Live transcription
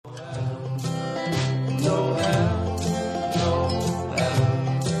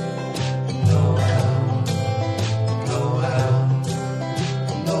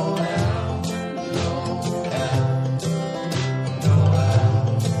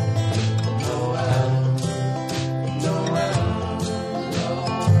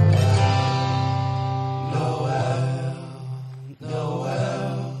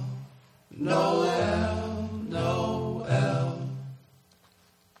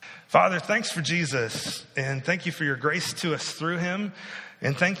Father, thanks for Jesus, and thank you for your grace to us through him,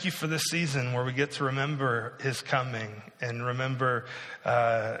 and thank you for this season where we get to remember his coming and remember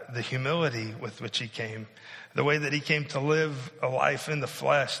the humility with which he came, the way that he came to live a life in the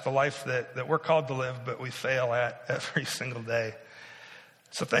flesh, the life that we're called to live, but we fail at every single day.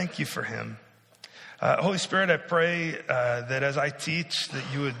 So thank you for him. Holy Spirit, I pray that as I teach, that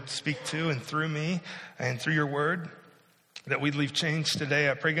you would speak to and through me and through your word, that we'd leave changed today.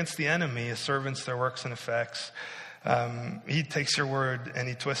 I pray against the enemy, his servants, their works and effects. He takes your word and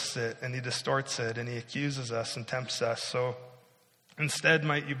he twists it and he distorts it and he accuses us and tempts us. So instead,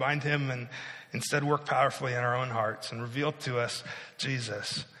 might you bind him and instead work powerfully in our own hearts and reveal to us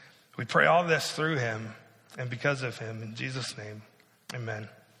Jesus. We pray all this through him and because of him. In Jesus' name, amen.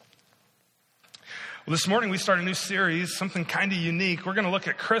 Well, this morning we start a new series, something kind of unique. We're going to look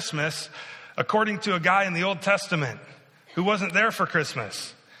at Christmas according to a guy in the Old Testament who wasn't there for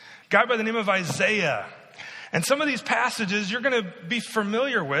Christmas. A guy by the name of Isaiah. And some of these passages you're going to be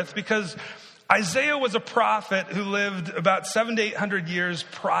familiar with because Isaiah was a prophet who lived about 700 to 800 years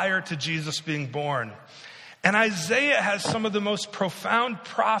prior to Jesus being born. And Isaiah has some of the most profound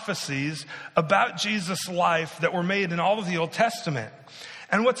prophecies about Jesus' life that were made in all of the Old Testament.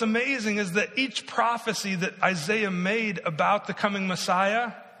 And what's amazing is that each prophecy that Isaiah made about the coming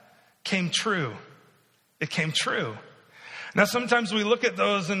Messiah came true. It came true. Now, sometimes we look at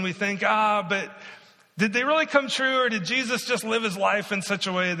those and we think, but did they really come true, or did Jesus just live his life in such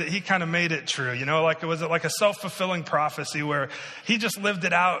a way that he kind of made it true? You know, like was it like a self-fulfilling prophecy where he just lived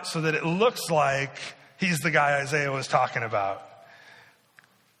it out so that it looks like he's the guy Isaiah was talking about?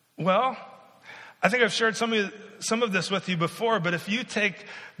 Well, I think I've shared some of this with you before, but if you take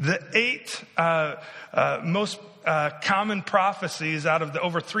the 8 most common prophecies out of the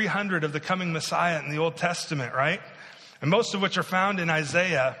over 300 of the coming Messiah in the Old Testament, right? And most of which are found in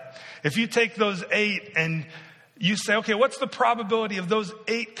Isaiah. If you take those 8 and you say, okay, what's the probability of those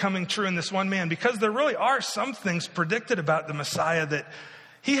 8 coming true in this one man? Because there really are some things predicted about the Messiah that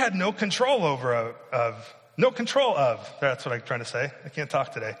he had no control over, no control of. That's what I'm trying to say. I can't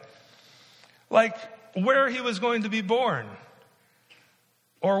talk today. Like where he was going to be born,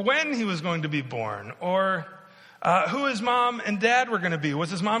 or when he was going to be born, or who his mom and dad were going to be. Was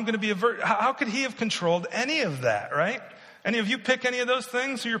his mom going to be a virgin? How could he have controlled any of that, right? Any of you pick any of those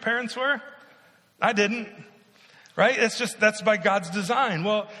things, who your parents were? I didn't, right? That's by God's design.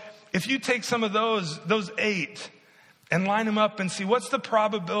 Well, if you take some of those 8 and line them up and see what's the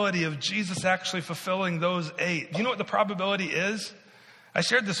probability of Jesus actually fulfilling those 8. Do you know what the probability is? I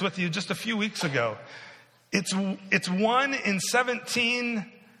shared this with you just a few weeks ago. It's 1 in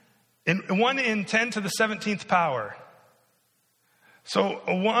 17, 1 in 10 to the 17th power. So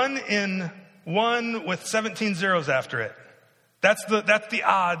a 1 in 1 with 17 zeros after it. That's the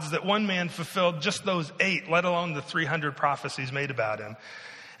odds that one man fulfilled just those 8, let alone the 300 prophecies made about him.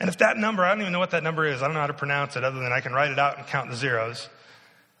 And if that number, I don't even know what that number is. I don't know how to pronounce it other than I can write it out and count the zeros.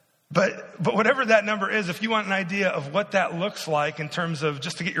 But whatever that number is, if you want an idea of what that looks like in terms of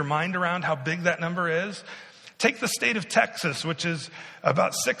just to get your mind around how big that number is, take the state of Texas, which is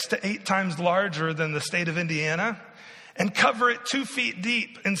about 6 to 8 times larger than the state of Indiana, and cover it 2 feet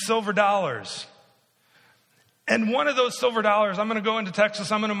deep in silver dollars. And one of those silver dollars, I'm going to go into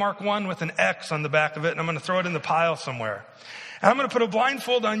Texas, I'm going to mark 1 with an X on the back of it, and I'm going to throw it in the pile somewhere. And I'm going to put a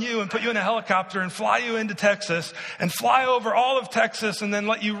blindfold on you and put you in a helicopter and fly you into Texas and fly over all of Texas and then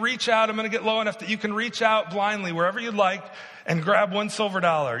let you reach out. I'm going to get low enough that you can reach out blindly wherever you'd like and grab 1 silver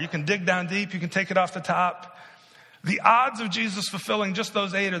dollar. You can dig down deep. You can take it off the top. The odds of Jesus fulfilling just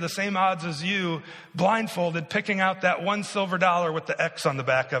those 8 are the same odds as you blindfolded picking out that 1 silver dollar with the X on the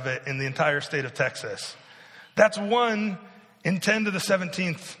back of it in the entire state of Texas. That's 1 in 10 to the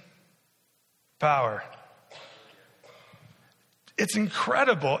 17th power. It's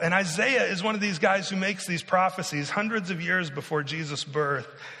incredible. And Isaiah is one of these guys who makes these prophecies hundreds of years before Jesus' birth.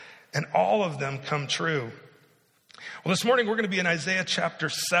 And all of them come true. Well, this morning we're going to be in Isaiah chapter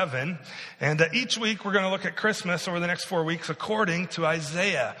 7. And each week we're going to look at Christmas over the next 4 weeks according to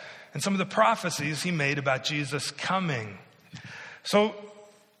Isaiah and some of the prophecies he made about Jesus coming. So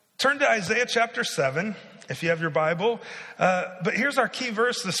turn to Isaiah chapter 7 if you have your Bible. But here's our key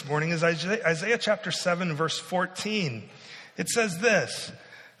verse this morning is Isaiah chapter 7 verse 14. It says this,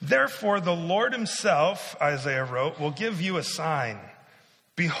 "Therefore the Lord himself," Isaiah wrote, "will give you a sign.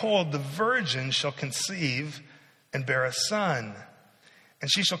 Behold, the virgin shall conceive and bear a son,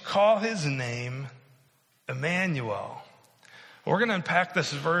 and she shall call his name Emmanuel." We're going to unpack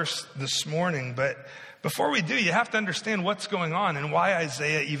this verse this morning, but before we do, you have to understand what's going on and why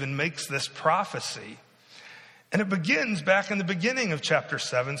Isaiah even makes this prophecy. And it begins back in the beginning of chapter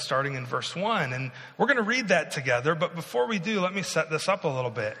 7, starting in verse 1. And we're going to read that together. But before we do, let me set this up a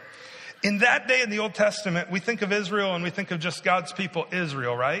little bit. In that day in the Old Testament, we think of Israel and we think of just God's people,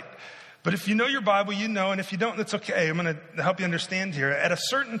 Israel, right? But if you know your Bible, you know, and if you don't, that's okay. I'm going to help you understand here. At a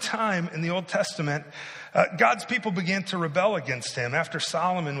certain time in the Old Testament, God's people began to rebel against him after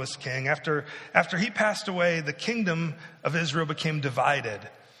Solomon was king. After he passed away, the kingdom of Israel became divided.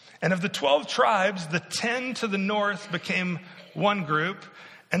 And of the 12 tribes, the 10 to the north became one group,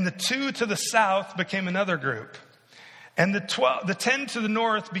 and the 2 to the south became another group. And the 10 to the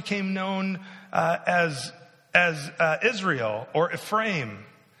north became known as Israel or Ephraim,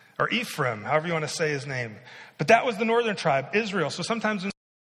 or Ephraim, however you want to say his name. But that was the northern tribe, Israel. So sometimes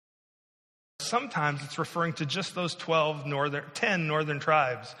it's referring to just those 10 northern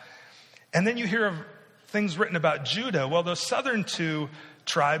tribes. And then you hear of things written about Judah. Well, those southern 2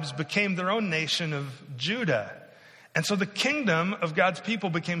 tribes became their own nation of Judah. And so the kingdom of God's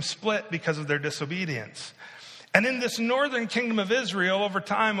people became split because of their disobedience. And in this northern kingdom of Israel, over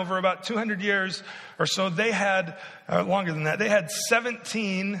time, over about 200 years or so, they had, longer than that, they had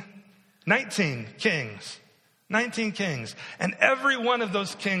 19 kings. 19 kings. And every one of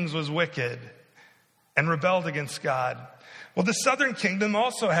those kings was wicked and rebelled against God. Well, the southern kingdom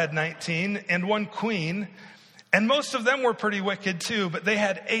also had 19 and 1 queen. And most of them were pretty wicked too, but they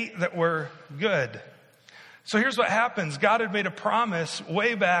had 8 that were good. So here's what happens. God had made a promise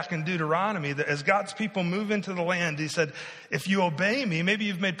way back in Deuteronomy that as God's people move into the land, he said, if you obey me, maybe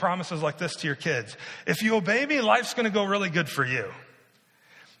you've made promises like this to your kids. If you obey me, life's going to go really good for you.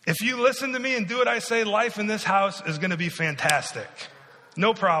 If you listen to me and do what I say, life in this house is going to be fantastic.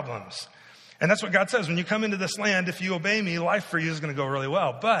 No problems. And that's what God says. When you come into this land, if you obey me, life for you is going to go really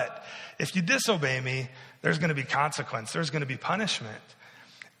well. But if you disobey me, there's going to be consequence. There's going to be punishment.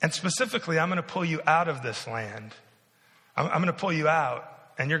 And specifically, I'm going to pull you out of this land. I'm going to pull you out,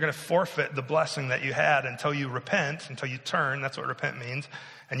 and you're going to forfeit the blessing that you had until you repent, until you turn. That's what repent means.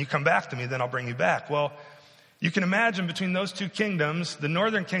 And you come back to me, then I'll bring you back. Well, you can imagine between those 2 kingdoms, the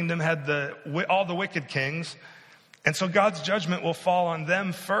northern kingdom had all the wicked kings. And so God's judgment will fall on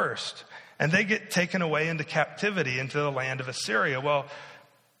them first. And they get taken away into captivity into the land of Assyria. Well,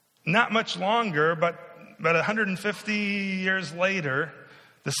 not much longer, but about 150 years later,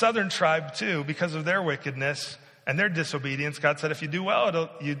 the southern tribe too, because of their wickedness and their disobedience, God said, if you do well,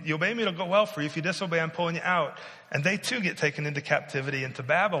 you obey me, it'll go well for you. If you disobey, I'm pulling you out. And they too get taken into captivity into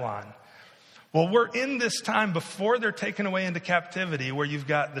Babylon. Well, we're in this time before they're taken away into captivity, where you've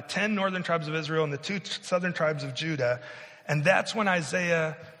got the 10 northern tribes of Israel and the 2 southern tribes of Judah. And that's when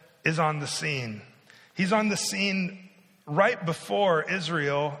Isaiah is on the scene. He's on the scene right before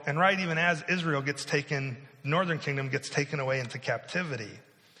Israel, and right even as Israel gets taken, northern kingdom gets taken away into captivity.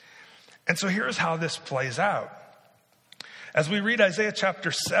 And so here's how this plays out. As we read Isaiah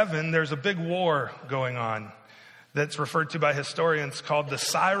chapter 7, there's a big war going on that's referred to by historians called the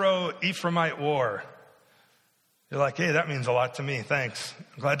Syro-Ephraimite War. You're like, hey, that means a lot to me. Thanks.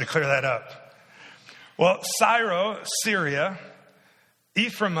 I'm glad to clear that up. Well, Syro, Syria,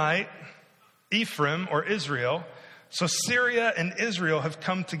 Ephraimite, Ephraim, or Israel. So Syria and Israel have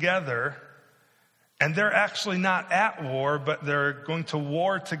come together, and they're actually not at war, but they're going to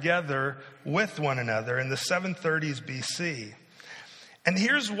war together with one another in the 730s BC. And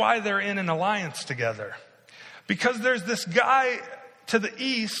here's why they're in an alliance together. Because there's this guy to the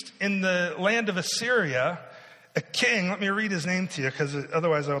east in the land of Assyria, a king. Let me read his name to you, because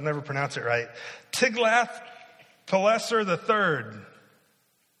otherwise I'll never pronounce it right. Tiglath-Pileser III.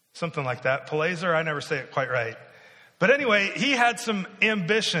 Something like that. Pileser, I never say it quite right. But anyway, he had some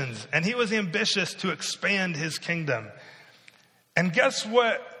ambitions, and he was ambitious to expand his kingdom. And guess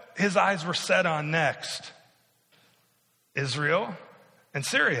what his eyes were set on next? Israel and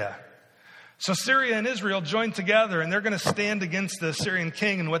Syria. So Syria and Israel joined together, and they're going to stand against the Assyrian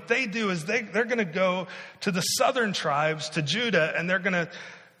king. And what they do is they're going to go to the southern tribes, to Judah, and they're going to,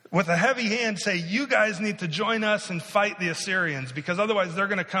 with a heavy hand, say, you guys need to join us and fight the Assyrians, because otherwise they're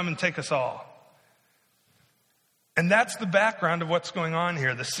going to come and take us all. And that's the background of what's going on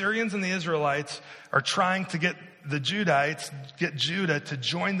here. The Syrians and the Israelites are trying to get the Judites, get Judah to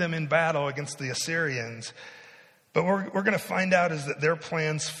join them in battle against the Assyrians. But we're going to find out is that their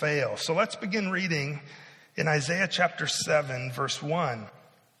plans fail. So let's begin reading in Isaiah chapter 7, verse 1.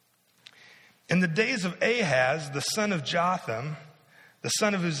 In the days of Ahaz, the son of Jotham, the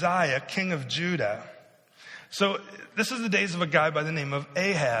son of Uzziah, king of Judah. So this is the days of a guy by the name of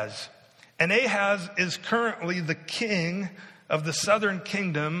Ahaz. And Ahaz is currently the king of the southern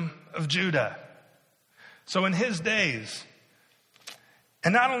kingdom of Judah. So in his days,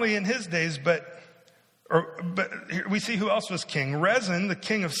 and not only in his days, but But here we see who else was king. Rezin, the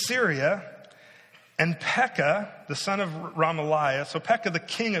king of Syria, and Pekah, the son of Remaliah. So Pekah, the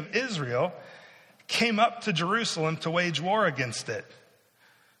king of Israel, came up to Jerusalem to wage war against it.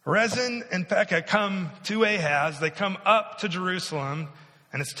 Rezin and Pekah come to Ahaz. They come up to Jerusalem,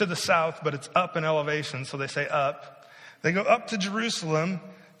 and it's to the south, but it's up in elevation, so they say up. They go up to Jerusalem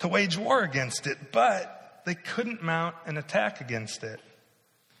to wage war against it, but they couldn't mount an attack against it.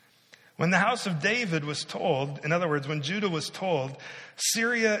 When the house of David was told, in other words, when Judah was told,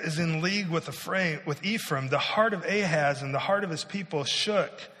 Syria is in league with Ephraim, the heart of Ahaz and the heart of his people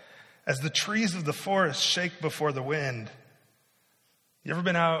shook as the trees of the forest shake before the wind. You ever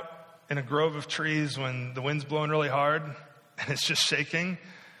been out in a grove of trees when the wind's blowing really hard and it's just shaking?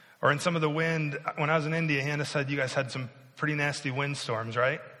 Or in some of the wind, when I was in India, Hannah said you guys had some pretty nasty windstorms,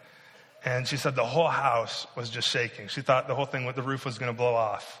 right? And she said the whole house was just shaking. She thought the whole thing with the roof was going to blow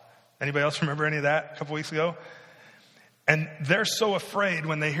off. Anybody else remember any of that a couple weeks ago? And they're so afraid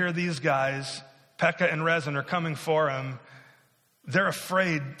when they hear these guys, Pekah and Rezin, are coming for them. They're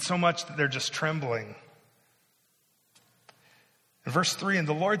afraid so much that they're just trembling. In verse 3, and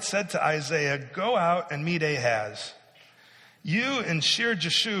the Lord said to Isaiah, go out and meet Ahaz, you and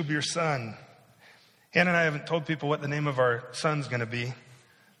Shear-Jashub, your son. Hannah and I haven't told people what the name of our son's going to be.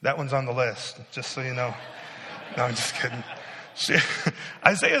 That one's on the list, just so you know. No, I'm just kidding.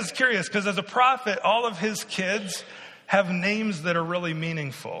 Isaiah's curious because as a prophet, all of his kids have names that are really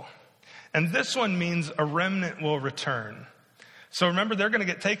meaningful. And this one means a remnant will return. So remember, they're going to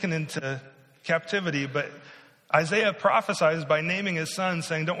get taken into captivity, but Isaiah prophesies by naming his son,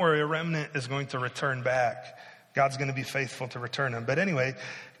 saying, don't worry, a remnant is going to return back. God's going to be faithful to return him. But anyway,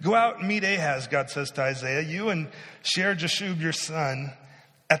 go out and meet Ahaz, God says to Isaiah, you and Shear-Jashub, your son,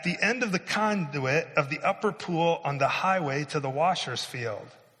 at the end of the conduit of the upper pool on the highway to the washer's field.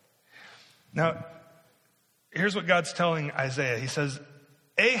 Now, here's what God's telling Isaiah. He says,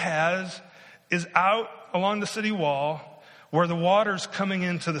 Ahaz is out along the city wall where the water's coming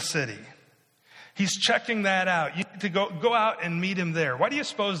into the city. He's checking that out. You need to go out and meet him there. Why do you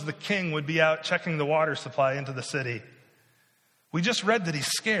suppose the king would be out checking the water supply into the city? We just read that he's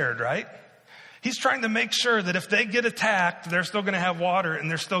scared, right? He's trying to make sure that if they get attacked, they're still going to have water and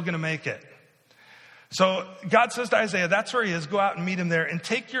they're still going to make it. So God says to Isaiah, that's where he is. Go out and meet him there and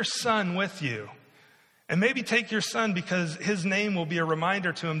take your son with you. And maybe take your son because his name will be a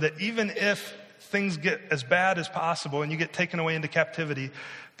reminder to him that even if things get as bad as possible and you get taken away into captivity,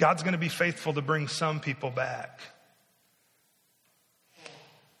 God's going to be faithful to bring some people back.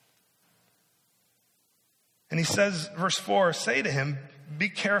 And he says, verse 4, say to him, be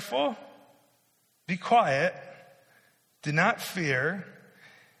careful, be quiet, do not fear,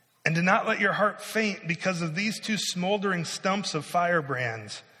 and do not let your heart faint because of these two smoldering stumps of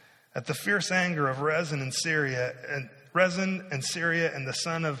firebrands at the fierce anger of Rezin and Syria and the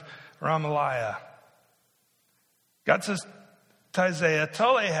son of Remaliah. God says to Isaiah,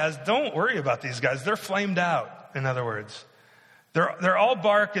 tell Ahaz, don't worry about these guys. They're flamed out, in other words. They're all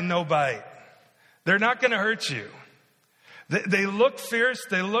bark and no bite. They're not going to hurt you. They look fierce,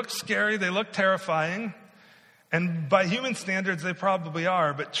 they look scary, they look terrifying. And by human standards, they probably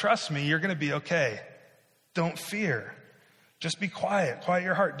are. But trust me, you're going to be okay. Don't fear. Just be quiet. Quiet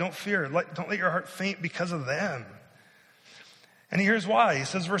your heart. Don't fear. Don't let your heart faint because of them. And here's why. He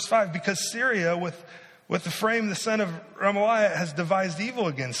says, verse 5, because Syria with Ephraim, the son of Remaliah, has devised evil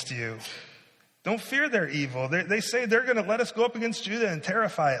against you. Don't fear their evil. They say they're going to let us go up against Judah and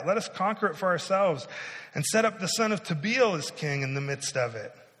terrify it. Let us conquer it for ourselves and set up the son of Tabeel as king in the midst of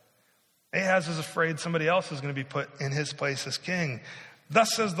it. Ahaz is afraid somebody else is going to be put in his place as king.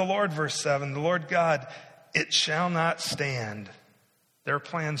 Thus says the Lord, verse 7, the Lord God, it shall not stand. Their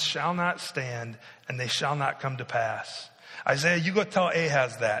plans shall not stand, and they shall not come to pass. Isaiah, you go tell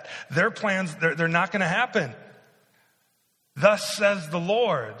Ahaz that. Their plans, they're not going to happen. Thus says the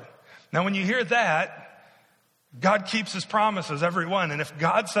Lord. Now, when you hear that, God keeps his promises, every one. And if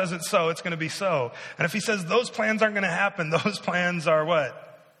God says it's so, it's going to be so. And if he says those plans aren't going to happen, those plans are what?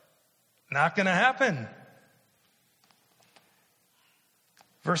 Not going to happen.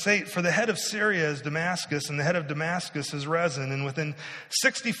 Verse 8, for the head of Syria is Damascus, and the head of Damascus is Rezin. And within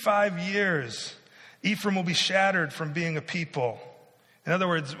 65 years, Ephraim will be shattered from being a people. In other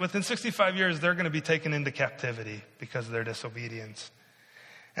words, within 65 years, they're going to be taken into captivity because of their disobedience.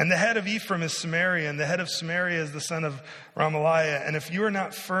 And the head of Ephraim is Samaria, and the head of Samaria is the son of Remaliah. And if you are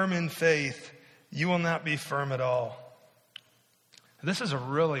not firm in faith, you will not be firm at all. This is a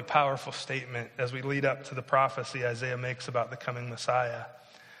really powerful statement as we lead up to the prophecy Isaiah makes about the coming Messiah.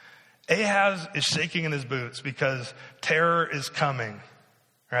 Ahaz is shaking in his boots because terror is coming,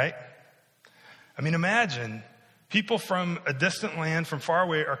 right? I mean, imagine people from a distant land, from far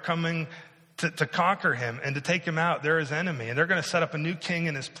away, are coming to conquer him and to take him out. They're his enemy, and they're going to set up a new king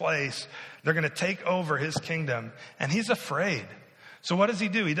in his place. They're going to take over his kingdom, and he's afraid. So what does he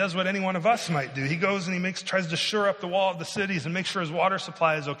do? He does what any one of us might do. He goes and he tries to shore up the wall of the cities and make sure his water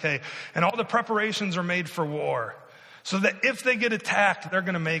supply is okay. And all the preparations are made for war, so that if they get attacked, they're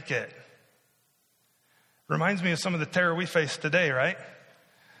going to make it. Reminds me of some of the terror we face today, right?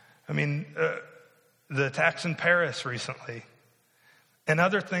 I mean, the attacks in Paris recently, and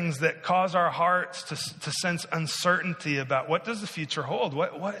other things that cause our hearts to sense uncertainty about what does the future hold?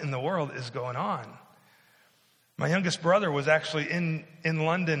 What in the world is going on? My youngest brother was actually in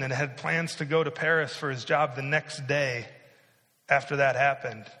London and had plans to go to Paris for his job the next day after that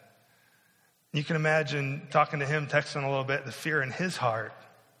happened. You can imagine talking to him, texting a little bit, the fear in his heart.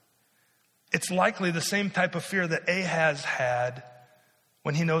 It's likely the same type of fear that Ahaz had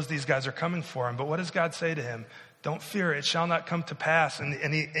when he knows these guys are coming for him. But what does God say to him? Don't fear, it shall not come to pass. And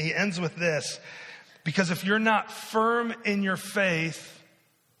he ends with this, because if you're not firm in your faith,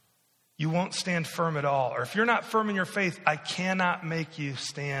 you won't stand firm at all. Or if you're not firm in your faith, I cannot make you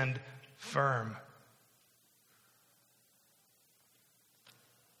stand firm.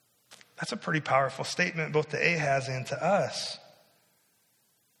 That's a pretty powerful statement, both to Ahaz and to us.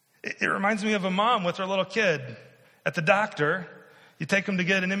 It reminds me of a mom with her little kid at the doctor. You take them to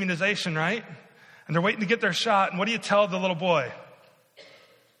get an immunization, right? And they're waiting to get their shot. And what do you tell the little boy?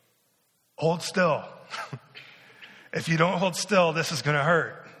 Hold still. If you don't hold still, this is going to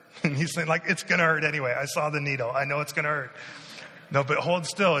hurt. And he's saying, like, it's going to hurt anyway. I saw the needle. I know it's going to hurt. No, but hold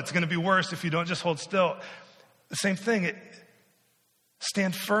still. It's going to be worse if you don't just hold still. The same thing.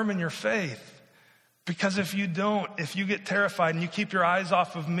 Stand firm in your faith. Because if you don't, if you get terrified and you keep your eyes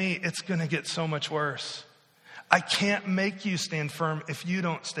off of me, it's going to get so much worse. I can't make you stand firm if you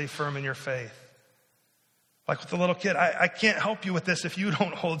don't stay firm in your faith. Like with the little kid, I can't help you with this if you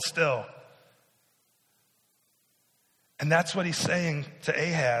don't hold still. And that's what he's saying to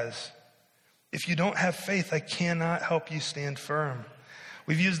Ahaz. If you don't have faith, I cannot help you stand firm.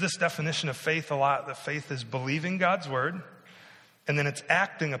 We've used this definition of faith a lot, that faith is believing God's word, and then it's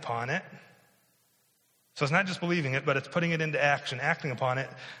acting upon it. So it's not just believing it, but it's putting it into action, acting upon it.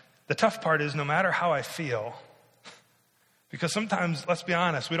 The tough part is no matter how I feel, because sometimes, let's be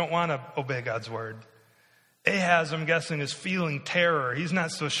honest, we don't want to obey God's word. Ahaz, I'm guessing, is feeling terror. He's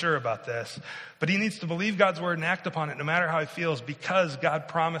not so sure about this. But he needs to believe God's word and act upon it no matter how he feels, because God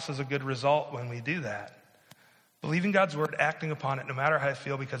promises a good result when we do that. Believing God's word, acting upon it no matter how I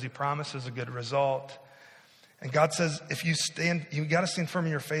feel, because he promises a good result. And God says, if you stand, you got to stand firm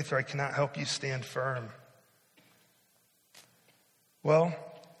in your faith, or I cannot help you stand firm. Well,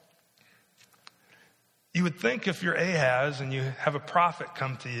 you would think if you're Ahaz and you have a prophet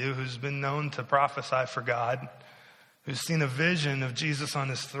come to you who's been known to prophesy for God, who's seen a vision of Jesus on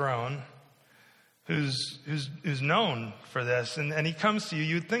his throne, who's known for this, and he comes to you,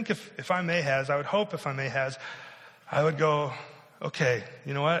 you'd think if I'm Ahaz, I would hope if I'm Ahaz, I would go, okay,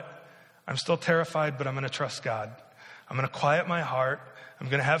 you know what? I'm still terrified, but I'm going to trust God. I'm going to quiet my heart. I'm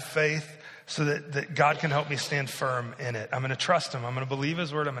going to have faith so that God can help me stand firm in it. I'm going to trust him. I'm going to believe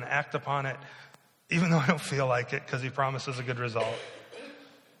his word. I'm going to act upon it, even though I don't feel like it, because he promises a good result.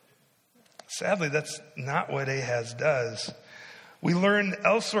 Sadly, that's not what Ahaz does. We learn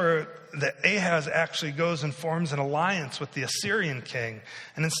elsewhere that Ahaz actually goes and forms an alliance with the Assyrian king.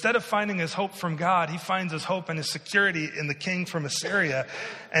 And instead of finding his hope from God, he finds his hope and his security in the king from Assyria.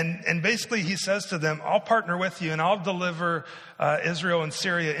 And basically he says to them, I'll partner with you and I'll deliver Israel and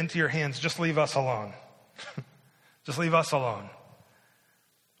Syria into your hands. Just leave us alone. Just leave us alone.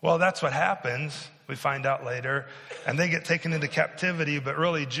 Well, that's what happens. We find out later. And they get taken into captivity, but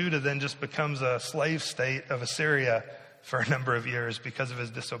really Judah then just becomes a slave state of Assyria for a number of years because of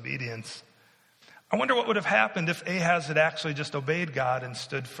his disobedience. I wonder what would have happened if Ahaz had actually just obeyed God and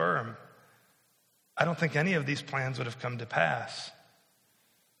stood firm. I don't think any of these plans would have come to pass.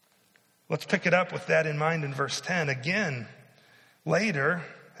 Let's pick it up with that in mind in verse 10. Again, later,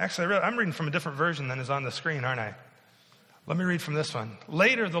 actually I'm reading from a different version than is on the screen, aren't I? Let me read from this one.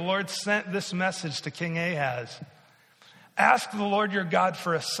 Later, the Lord sent this message to King Ahaz. Ask the Lord your God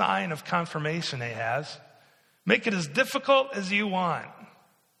for a sign of confirmation, Ahaz. Make it as difficult as you want,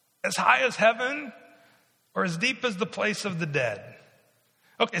 as high as heaven or as deep as the place of the dead.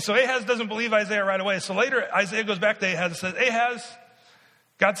 Okay, so Ahaz doesn't believe Isaiah right away. So later Isaiah goes back to Ahaz and says, Ahaz,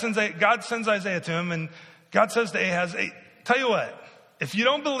 God sends Isaiah to him, and God says to Ahaz, hey, tell you what, if you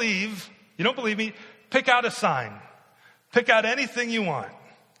don't believe me, pick out a sign. Pick out anything you want.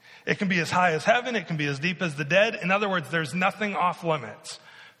 It can be as high as heaven. It can be as deep as the dead. In other words, there's nothing off limits.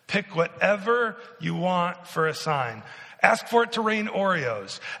 Pick whatever you want for a sign. Ask for it to rain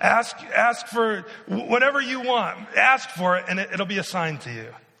Oreos. Ask for whatever you want. Ask for it and it'll be a sign to you.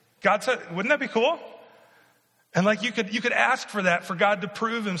 God said, wouldn't that be cool? And like you could ask for that for God to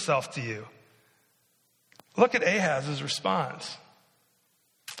prove himself to you. Look at Ahaz's response.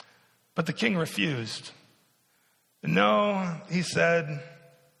 But the king refused. No, he said,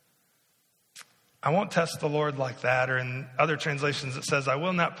 I won't test the Lord like that. Or in other translations it says, I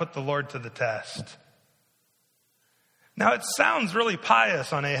will not put the Lord to the test. Now it sounds really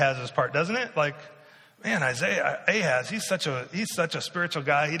pious on Ahaz's part, doesn't it? Like, man, Ahaz, he's such a spiritual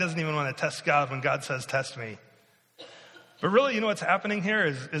guy. He doesn't even want to test God when God says, test me. But really, you know what's happening here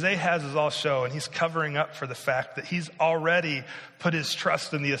is Ahaz is all show, and he's covering up for the fact that he's already put his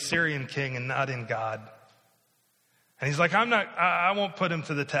trust in the Assyrian king and not in God. And he's like, I won't put him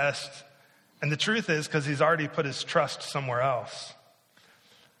to the test. And the truth is because he's already put his trust somewhere else.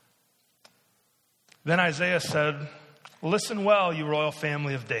 Then Isaiah said, listen well, you royal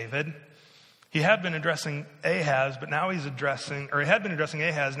family of David. He had been addressing Ahaz, but now he had been addressing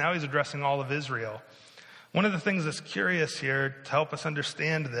Ahaz, now he's addressing all of Israel. One of the things that's curious here to help us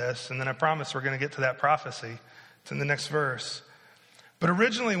understand this, and then I promise we're going to get to that prophecy. It's in the next verse. But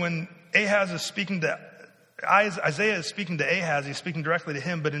originally when Isaiah is speaking to Ahaz, he's speaking directly to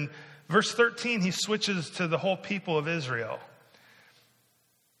him. But in verse 13, he switches to the whole people of Israel.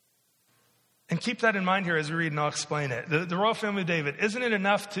 And keep that in mind here as we read, and I'll explain it. The royal family of David, isn't it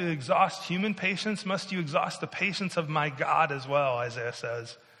enough to exhaust human patience? Must you exhaust the patience of my God as well, Isaiah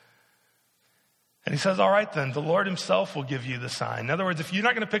says. And he says, all right then, the Lord himself will give you the sign. In other words, if you're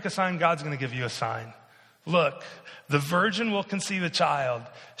not going to pick a sign, God's going to give you a sign. Look, the virgin will conceive a child.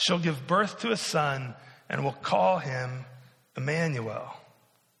 She'll give birth to a son and will call him Emmanuel.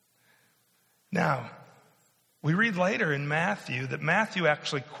 Now, we read later in Matthew that Matthew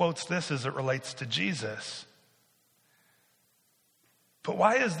actually quotes this as it relates to Jesus. But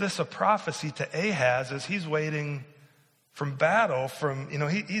why is this a prophecy to Ahaz as he's waiting from battle,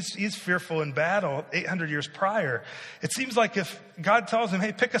 he's fearful in battle 800 years prior? It seems like if God tells him,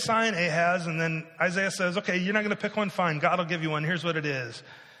 hey, pick a sign, Ahaz, and then Isaiah says, okay, you're not going to pick one, fine, God will give you one, here's what it is.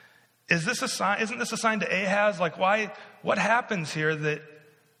 Is this a sign? Isn't this a sign to Ahaz? Like what happens here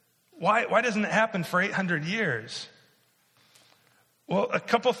why doesn't it happen for 800 years? Well, a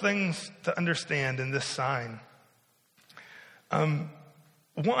couple things to understand in this sign.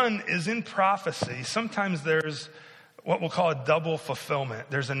 One is in prophecy, sometimes there's what we'll call a double fulfillment.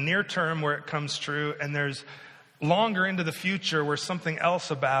 There's a near term where it comes true, and there's longer into the future where something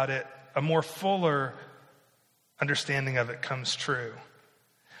else about it, a more fuller understanding of it, comes true.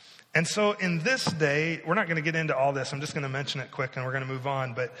 And so in this day, we're not going to get into all this. I'm just going to mention it quick and we're going to move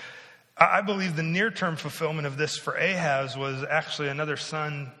on. But I believe the near term fulfillment of this for Ahaz was actually another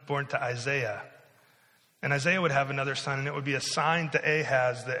son born to Isaiah. And Isaiah would have another son, and it would be a sign to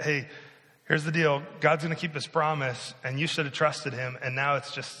Ahaz that, hey, here's the deal. God's going to keep his promise, and you should have trusted him, and now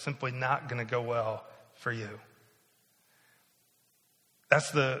it's just simply not going to go well for you.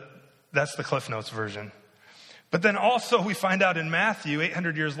 That's the Cliff Notes version. But then also we find out in Matthew,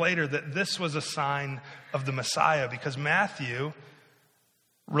 800 years later, that this was a sign of the Messiah, because Matthew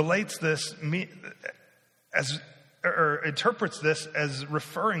relates this or interprets this as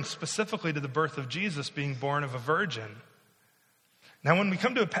referring specifically to the birth of Jesus being born of a virgin. Now, when we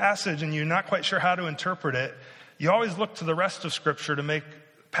come to a passage and you're not quite sure how to interpret it, you always look to the rest of Scripture to make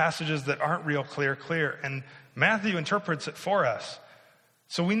passages that aren't real clear. And Matthew interprets it for us.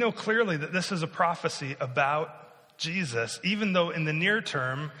 So we know clearly that this is a prophecy about Jesus, even though in the near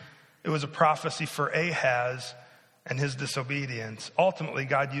term, it was a prophecy for Ahaz and his disobedience. Ultimately,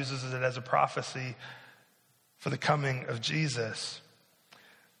 God uses it as a prophecy for the coming of Jesus.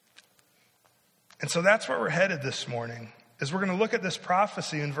 And so that's where we're headed this morning. Is we're going to look at this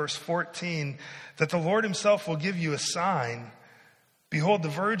prophecy in verse 14, that the Lord himself will give you a sign. Behold, the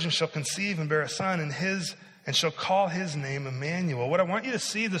virgin shall conceive and bear a son, and shall call his name Emmanuel. What I want you to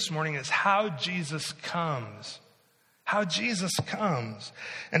see this morning is how Jesus comes. How Jesus comes.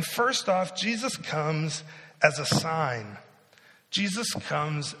 And first off, Jesus comes as a sign. Jesus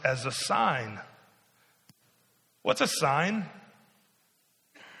comes as a sign. What's a sign?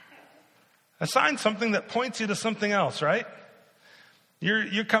 A sign's something that points you to something else, right?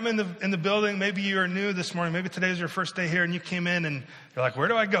 You come in the building, maybe you're new this morning, maybe today's your first day here, and you came in and you're like, where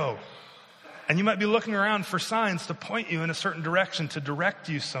do I go? And you might be looking around for signs to point you in a certain direction, to direct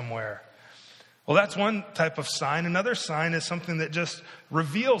you somewhere. Well, that's one type of sign. Another sign is something that just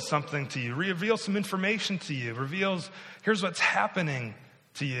reveals something to you, reveals some information to you, reveals, here's what's happening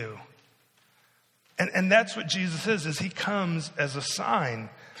to you. And that's what Jesus is he comes as a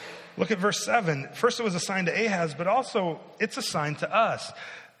sign. Look at verse 7. First it was a sign to Ahaz, but also it's a sign to us.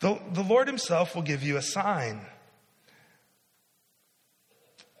 The Lord himself will give you a sign.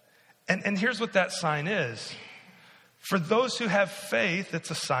 And here's what that sign is. For those who have faith, it's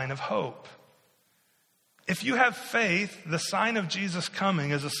a sign of hope. If you have faith, the sign of Jesus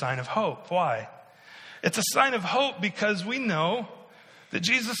coming is a sign of hope. Why? It's a sign of hope because we know that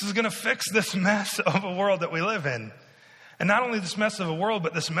Jesus is going to fix this mess of a world that we live in. And not only this mess of a world,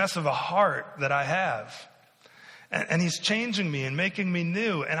 but this mess of a heart that I have. And he's changing me and making me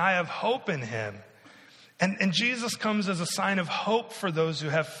new. And I have hope in him. And Jesus comes as a sign of hope for those who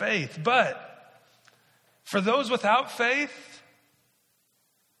have faith. But for those without faith,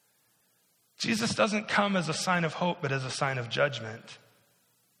 Jesus doesn't come as a sign of hope, but as a sign of judgment.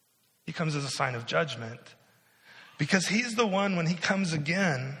 He comes as a sign of judgment. Because he's the one, when he comes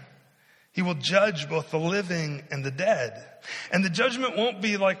again, he will judge both the living and the dead. And the judgment won't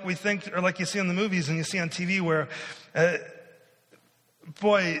be like we think, or like you see in the movies and you see on TV where,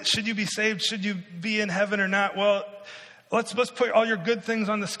 boy, should you be saved? Should you be in heaven or not? Well, let's put all your good things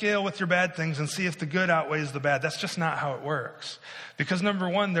on the scale with your bad things and see if the good outweighs the bad. That's just not how it works. Because number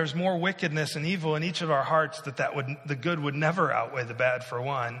one, there's more wickedness and evil in each of our hearts the good would never outweigh the bad, for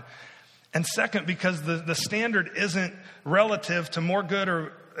one. And second, because the standard isn't relative to more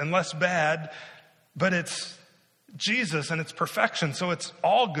good and less bad, but it's Jesus and it's perfection. So it's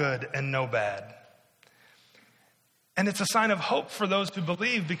all good and no bad. And it's a sign of hope for those who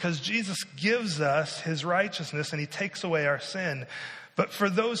believe because Jesus gives us his righteousness and he takes away our sin. But for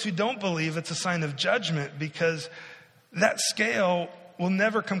those who don't believe, it's a sign of judgment because that scale will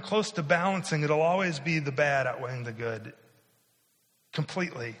never come close to balancing. It'll always be the bad outweighing the good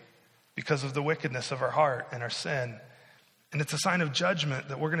completely because of the wickedness of our heart and our sin. And it's a sign of judgment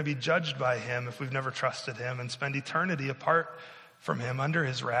that we're going to be judged by him if we've never trusted him and spend eternity apart from him under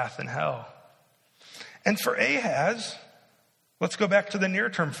his wrath in hell. And for Ahaz, let's go back to the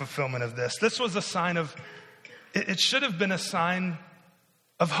near-term fulfillment of this. This was a sign of, it should have been a sign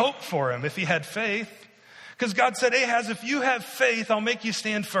of hope for him if he had faith. Because God said, Ahaz, if you have faith, I'll make you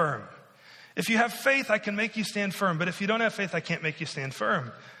stand firm. If you have faith, I can make you stand firm. But if you don't have faith, I can't make you stand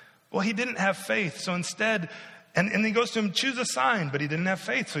firm. Well, he didn't have faith. So instead, and he goes to him, choose a sign. But he didn't have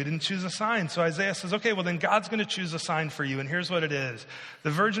faith, so he didn't choose a sign. So Isaiah says, okay, well then God's going to choose a sign for you. And here's what it is.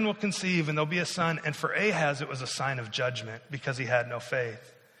 The virgin will conceive and there'll be a son. And for Ahaz, it was a sign of judgment because he had no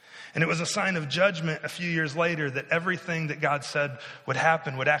faith. And it was a sign of judgment a few years later that everything that God said would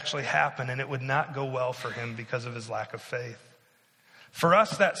happen would actually happen. And it would not go well for him because of his lack of faith. For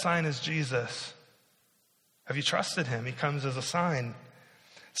us, that sign is Jesus. Have you trusted him? He comes as a sign.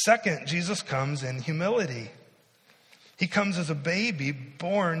 Second, Jesus comes in humility. He comes as a baby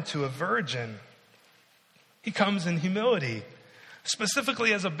born to a virgin. He comes in humility,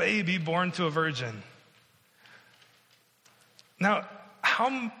 specifically as a baby born to a virgin. Now,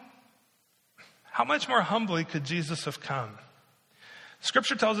 how much more humbly could Jesus have come?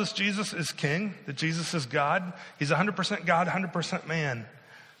 Scripture tells us Jesus is king, that Jesus is God. He's 100% God, 100% man.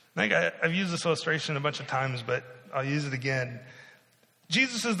 I've used this illustration a bunch of times, but I'll use it again.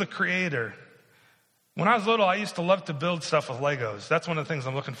 Jesus is the creator. When I was little, I used to love to build stuff with Legos. That's one of the things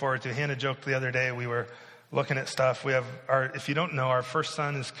I'm looking forward to. Hannah joked the other day, we were looking at stuff. We have if you don't know, our first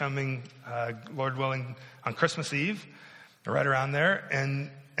son is coming, Lord willing, on Christmas Eve, right around there.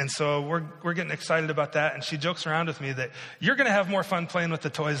 And so we're getting excited about that. And she jokes around with me that you're going to have more fun playing with the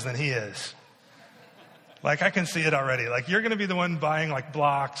toys than he is. Like, I can see it already. Like, you're going to be the one buying like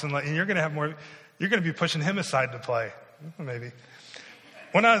blocks and you're going to have more, you're going to be pushing him aside to play. Maybe.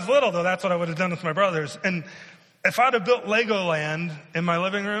 When I was little, though, that's what I would have done with my brothers. And if I'd have built Legoland in my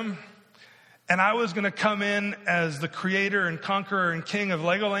living room, and I was going to come in as the creator and conqueror and king of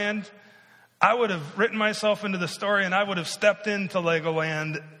Legoland, I would have written myself into the story and I would have stepped into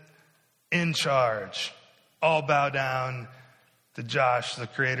Legoland in charge. All bow down to Josh, the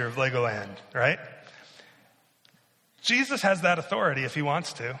creator of Legoland, right? Jesus has that authority if he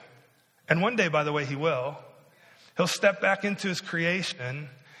wants to. And one day, by the way, he will. He'll step back into his creation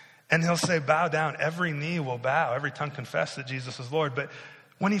and he'll say, bow down. Every knee will bow. Every tongue confess that Jesus is Lord. But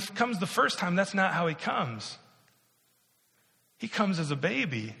when he comes the first time, that's not how he comes. He comes as a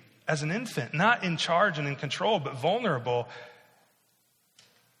baby, as an infant, not in charge and in control, but vulnerable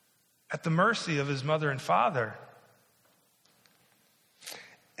at the mercy of his mother and father.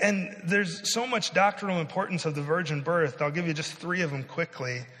 And there's so much doctrinal importance of the virgin birth. I'll give you just 3 of them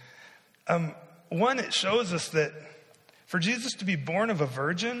quickly. One, it shows us that for Jesus to be born of a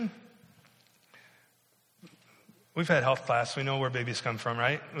virgin, we've had health class. We know where babies come from,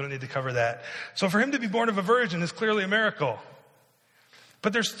 right? We don't need to cover that. So for him to be born of a virgin is clearly a miracle.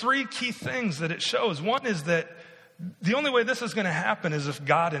 But there's three key things that it shows. One is that the only way this is going to happen is if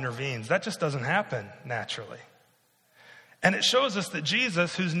God intervenes. That just doesn't happen naturally. And it shows us that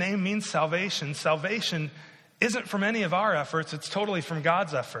Jesus, whose name means salvation isn't from any of our efforts. It's totally from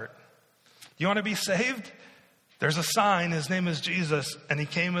God's effort. You want to be saved? There's a sign. His name is Jesus, and he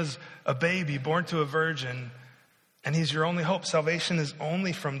came as a baby born to a virgin, and he's your only hope. Salvation is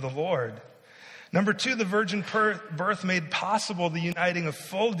only from the Lord. Number two, the virgin birth made possible the uniting of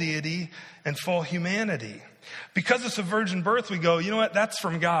full deity and full humanity. Because it's a virgin birth, we go, you know what, that's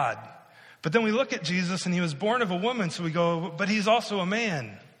from God. But then we look at Jesus, and he was born of a woman, so we go, but he's also a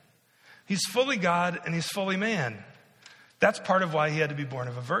man. He's fully God, and he's fully man. That's part of why he had to be born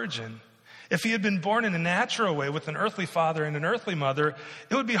of a virgin. If he had been born in a natural way with an earthly father and an earthly mother,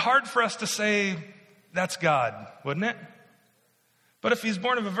 it would be hard for us to say, that's God, wouldn't it? But if he's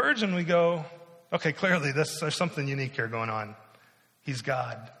born of a virgin, we go, okay, clearly there's something unique here going on. He's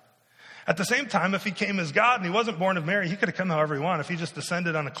God. At the same time, if he came as God and he wasn't born of Mary, he could have come however he wanted. If he just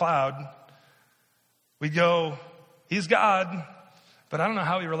descended on a cloud, we'd go, he's God, but I don't know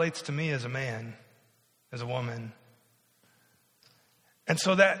how he relates to me as a man, as a woman. And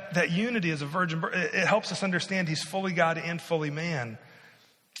so that unity as a virgin birth, it helps us understand he's fully God and fully man.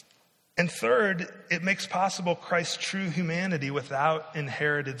 And third, it makes possible Christ's true humanity without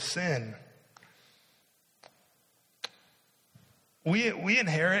inherited sin. We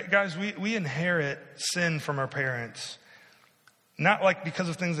inherit, guys, we inherit sin from our parents. Not like because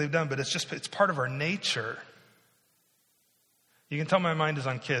of things they've done, but it's part of our nature. You can tell my mind is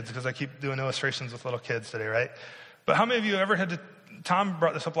on kids because I keep doing illustrations with little kids today, right? But how many of you ever had to, Tom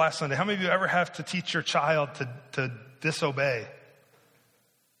brought this up last Sunday, how many of you ever have to teach your child to disobey?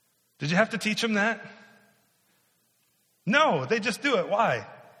 Did you have to teach them that? No, they just do it. Why?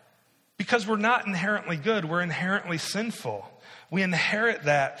 Because we're not inherently good. We're inherently sinful. We inherit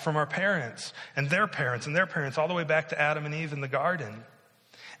that from our parents and their parents and their parents all the way back to Adam and Eve in the garden.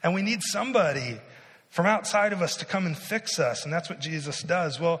 And we need somebody from outside of us to come and fix us. And that's what Jesus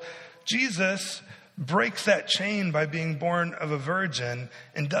does. Well, Jesus breaks that chain by being born of a virgin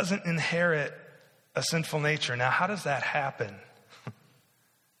and doesn't inherit a sinful nature. Now, how does that happen?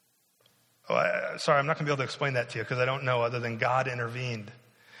 Sorry, I'm not going to be able to explain that to you because I don't know other than God intervened.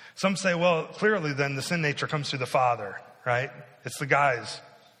 Some say, well, clearly then the sin nature comes through the Father, right? It's the guys.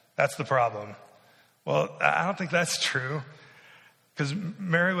 That's the problem. Well, I don't think that's true because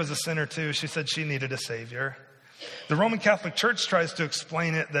Mary was a sinner too. She said she needed a Savior. The Roman Catholic Church tries to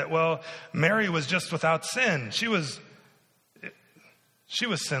explain it that, well, Mary was just without sin. She was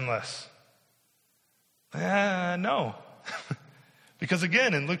sinless. No. Because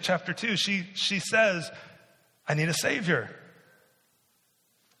again, in Luke chapter 2, she says, I need a Savior.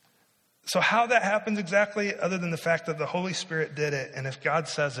 So how that happens exactly, other than the fact that the Holy Spirit did it, and if God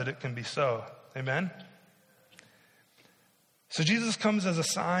says it, it can be so. Amen? So Jesus comes as a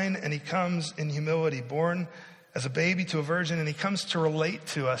sign, and he comes in humility, born as a baby to a virgin, and he comes to relate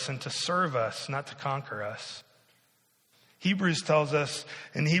to us and to serve us, not to conquer us. Hebrews tells us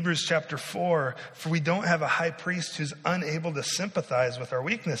in Hebrews chapter 4, for we don't have a high priest who's unable to sympathize with our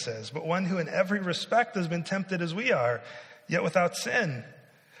weaknesses, but one who in every respect has been tempted as we are, yet without sin.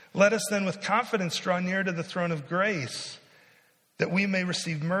 Let us then with confidence draw near to the throne of grace, that we may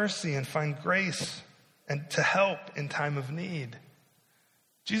receive mercy and find grace and to help in time of need.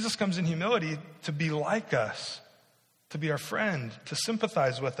 Jesus comes in humility to be like us, to be our friend, to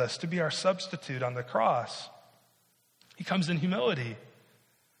sympathize with us, to be our substitute on the cross. He comes in humility.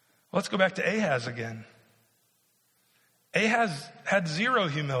 Let's go back to Ahaz again. Ahaz had zero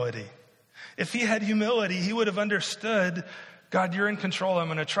humility. If he had humility, he would have understood, God, you're in control. I'm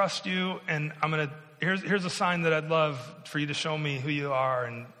going to trust you, and here's a sign that I'd love for you to show me who you are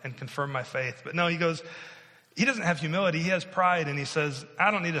and confirm my faith. But no, he doesn't have humility. He has pride, and he says,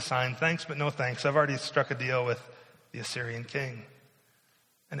 I don't need a sign. Thanks, but no thanks. I've already struck a deal with the Assyrian king.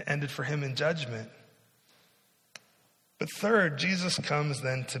 And it ended for him in judgment. But third, Jesus comes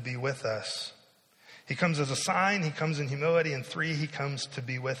then to be with us. He comes as a sign, he comes in humility, and three, he comes to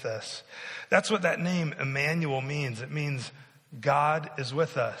be with us. That's what that name Emmanuel means. It means God is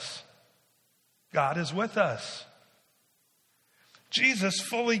with us. God is with us. Jesus,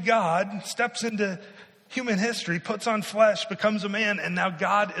 fully God, steps into human history, puts on flesh, becomes a man, and now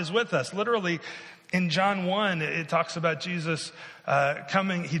God is with us. Literally, in John 1, it talks about Jesus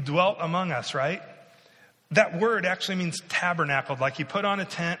coming. He dwelt among us, right? That word actually means tabernacled, like he put on a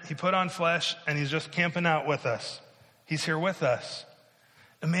tent, he put on flesh, and he's just camping out with us. He's here with us.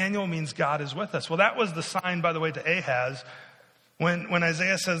 Emmanuel means God is with us. Well, that was the sign, by the way, to Ahaz. When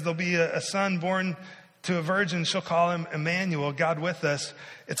Isaiah says there'll be a son born to a virgin, she'll call him Emmanuel, God with us.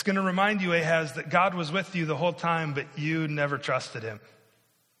 It's going to remind you, Ahaz, that God was with you the whole time, but you never trusted him.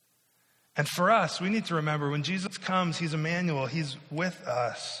 And for us, we need to remember when Jesus comes, he's Emmanuel. He's with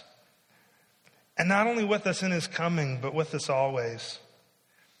us. And not only with us in his coming, but with us always.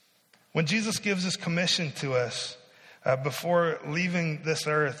 When Jesus gives his commission to us before leaving this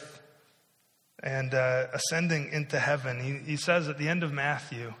earth and ascending into heaven, he says at the end of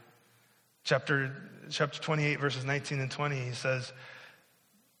Matthew, chapter 28, verses 19 and 20, he says,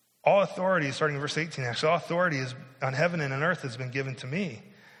 all authority, starting in verse 18 actually, all authority is on heaven and on earth has been given to me.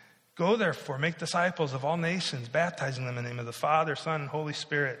 Go therefore, make disciples of all nations, baptizing them in the name of the Father, Son, and Holy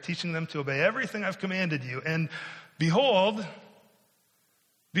Spirit, teaching them to obey everything I've commanded you. And behold,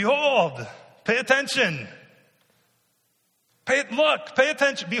 pay attention. Pay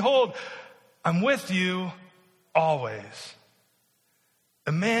attention. Behold, I'm with you always.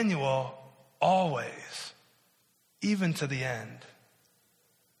 Emmanuel, always, even to the end.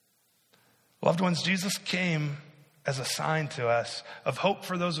 Loved ones, Jesus came as a sign to us of hope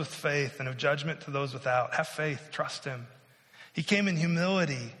for those with faith and of judgment to those without. Have faith, trust him. He came in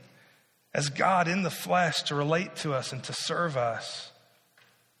humility as God in the flesh to relate to us and to serve us.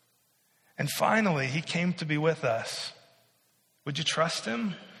 And finally, he came to be with us. Would you trust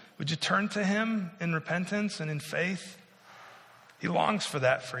him? Would you turn to him in repentance and in faith? He longs for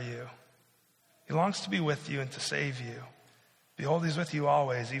that for you. He longs to be with you and to save you. Behold, he's with you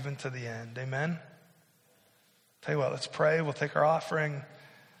always, even to the end. Amen? Tell you what, let's pray. We'll take our offering.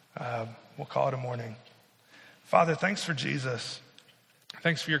 We'll call it a morning. Father, thanks for Jesus.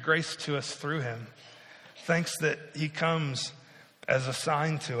 Thanks for your grace to us through him. Thanks that he comes as a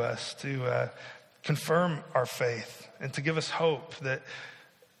sign to us to confirm our faith and to give us hope that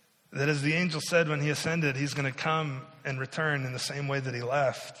as the angel said when he ascended, he's going to come and return in the same way that he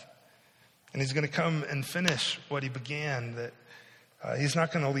left. And he's going to come and finish what he began, that he's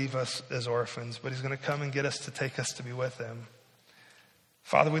not going to leave us as orphans, but he's going to come and get us to take us to be with him.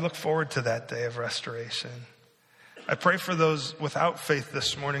 Father, we look forward to that day of restoration. I pray for those without faith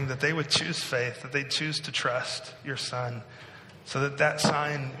this morning that they would choose faith, that they'd choose to trust your Son, so that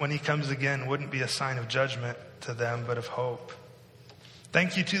sign, when he comes again, wouldn't be a sign of judgment to them, but of hope.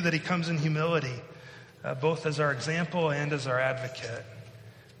 Thank you, too, that he comes in humility, both as our example and as our advocate,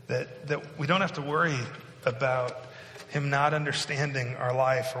 that we don't have to worry about him not understanding our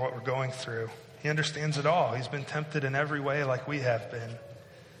life or what we're going through. He understands it all. He's been tempted in every way like we have been.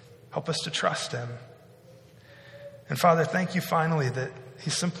 Help us to trust him. And Father, thank you finally that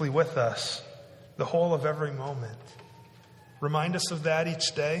he's simply with us the whole of every moment. Remind us of that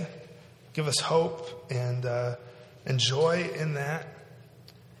each day. Give us hope and joy in that.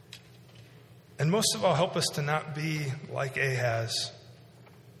 And most of all, help us to not be like Ahaz,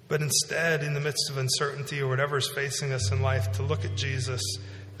 but instead, in the midst of uncertainty or whatever is facing us in life, to look at Jesus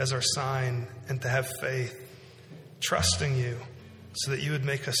as our sign and to have faith, trusting you so that you would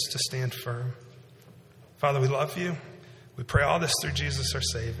make us to stand firm. Father, we love you. We pray all this through Jesus, our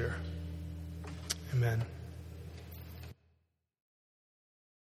Savior. Amen.